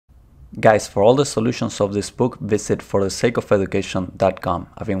Guys, for all the solutions of this book, visit forthesakeofeducation.com.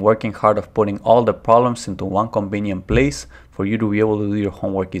 I've been working hard of putting all the problems into one convenient place for you to be able to do your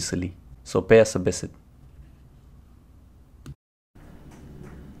homework easily. So pay us a visit.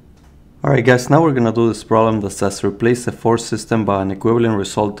 Alright guys, now we're gonna do this problem that says replace the force system by an equivalent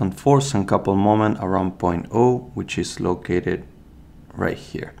resultant force and couple moment around point O, which is located right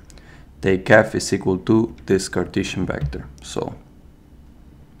here. Take F is equal to this Cartesian vector. So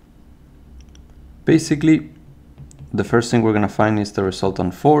basically, the first thing we're gonna find is the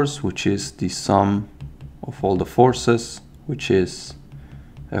resultant force, which is the sum of all the forces, which is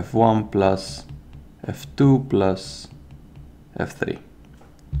F1 plus F2 plus F3.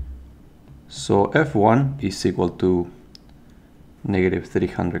 So F1 is equal to negative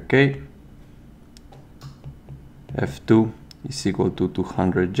 300K, F2 is equal to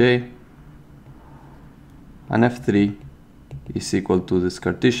 200J, and F3 is equal to this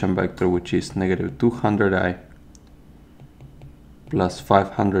Cartesian vector, which is negative 200I plus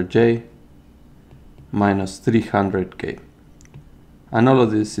 500J minus 300K. And all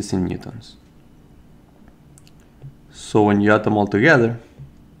of this is in newtons. So when you add them all together,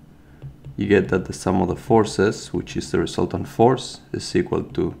 you get that the sum of the forces, which is the resultant force, is equal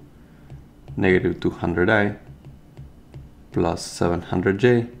to negative 200I plus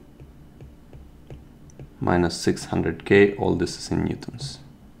 700J minus 600K. All this is in newtons.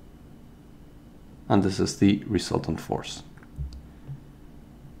 And this is the resultant force.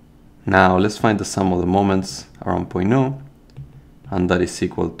 Now let's find the sum of the moments around point O, and that is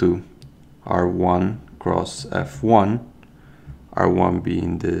equal to R1 cross F1, R1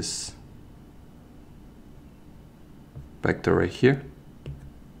 being this vector right here,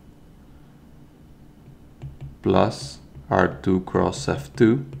 plus R2 cross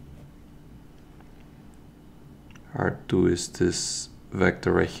F2, R2 is this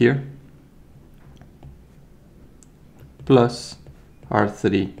vector right here, plus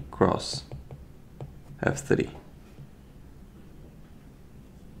R3 cross F3,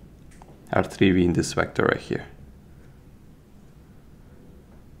 R3 being this vector right here.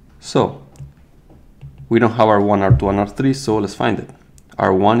 So we don't have R1, R2, and R3, so let's find it.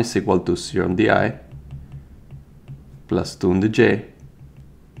 R1 is equal to 0 in the I, plus 2 in the J,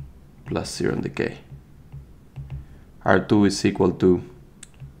 plus 0 in the K. R2 is equal to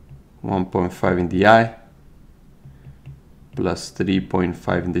 1.5 in the I, plus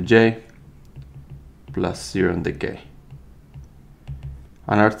 3.5 in the J, plus 0 in the K.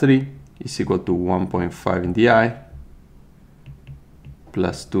 And R3 is equal to 1.5 in the I,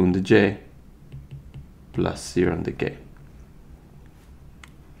 plus 2 in the J, plus 0 in the K.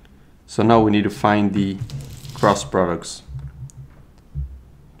 So now we need to find the cross products.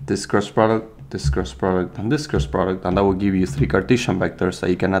 This cross product, this cross product, and this cross product, and that will give you three Cartesian vectors that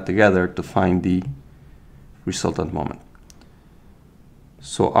you can add together to find the resultant moment.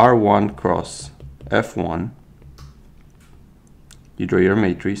 So R1 cross F1, you draw your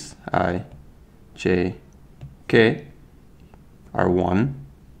matrix I, J, K, R1,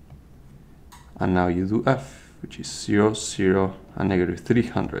 and now you do F, which is 0, 0, and negative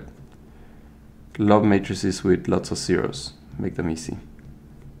 300. Love matrices with lots of zeros, make them easy.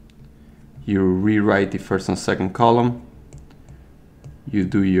 You rewrite the first and second column, you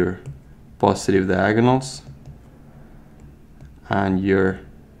do your positive diagonals and your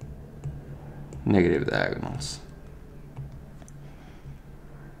negative diagonals.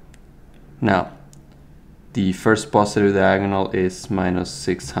 Now, the first positive diagonal is minus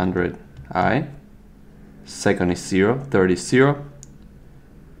 600I, second is 0, third is 0,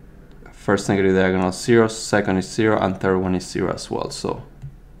 first negative diagonal is 0, second is 0, and third one is 0 as well. So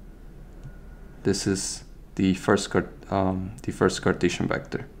this is the first Cartesian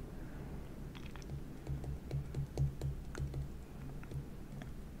vector.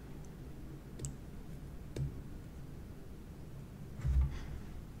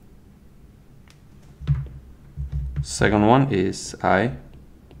 Second one is I,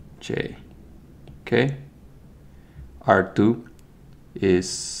 J, K. R2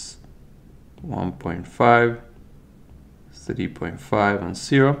 is 1.5, 3.5, and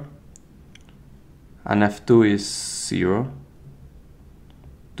 0. And F2 is 0,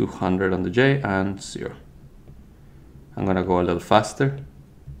 200 on the J, and 0. I'm gonna go a little faster.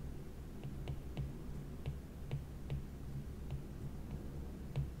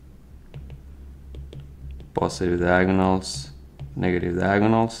 Positive diagonals, negative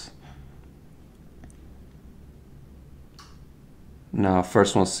diagonals. Now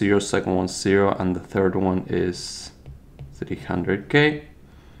first one's 0, second one's 0, and the third one is 300K.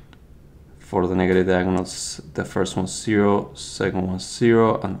 For the negative diagonals, the first one's 0, second one's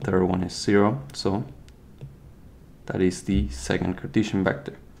 0, and third one is 0. So that is the second Cartesian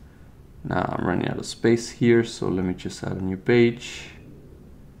vector. Now I'm running out of space here, so let me just add a new page.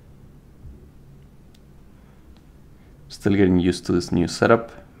 Still getting used to this new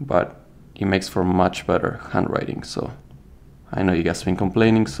setup, but it makes for much better handwriting. So I know you guys have been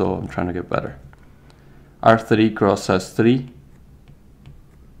complaining, so I'm trying to get better. R3 cross S3.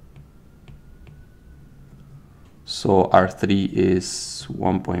 So R3 is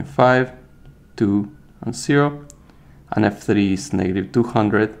 1.5, 2, and 0. And F3 is negative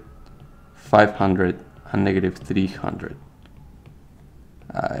 200, 500, and negative 300.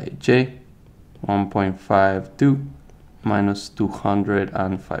 Ij, 1.52 minus 200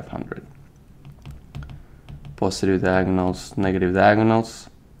 and 500. Positive diagonals, negative diagonals.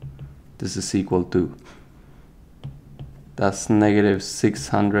 This is equal to, that's negative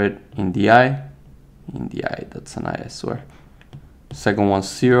 600 in the I. In the I, that's an I swear. Second one's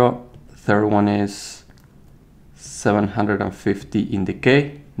 0. Third one is 750 in the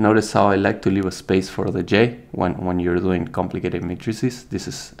K. Notice how I like to leave a space for the J when you're doing complicated matrices. This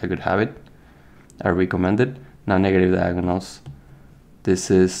is a good habit. I recommend it. Now negative diagonals.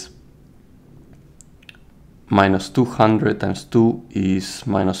 This is minus 200 times 2 is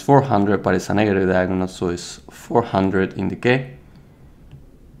minus 400, but it's a negative diagonal, so it's 400 in the K.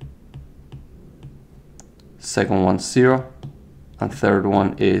 Second one 0, and third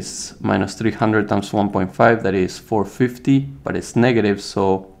one is minus 300 times 1.5, that is 450, but it's negative,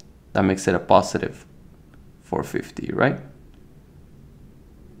 so that makes it a positive 450, right?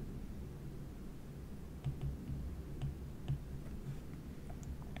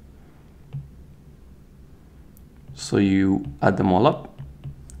 So you add them all up,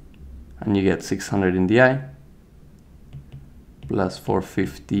 and you get 600 in the I, plus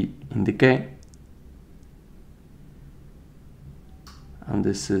 450 in the K, and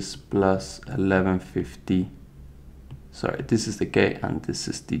this is plus 1150, sorry, this is the K and this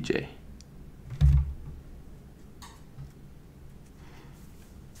is the J.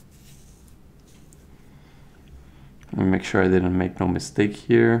 Let me make sure I didn't make no mistake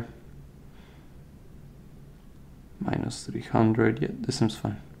here. Minus 300, yeah, this seems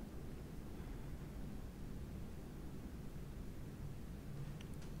fine.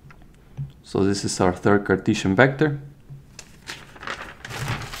 So this is our third Cartesian vector.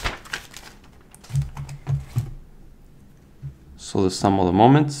 So the sum of the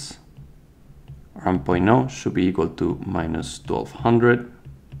moments around point O should be equal to minus 1200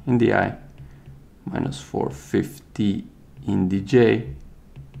 in the I, minus 450 in the J,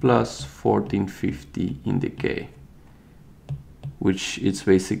 plus 1450 in the K, which it's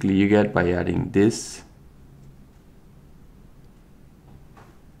basically you get by adding this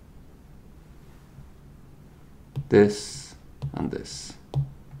and this.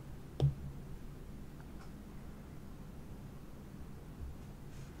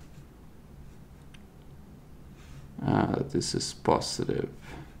 This is positive.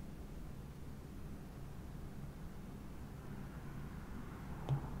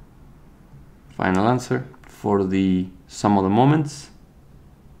 Final answer for the sum of the moments,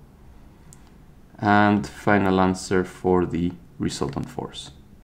 and final answer for the resultant force.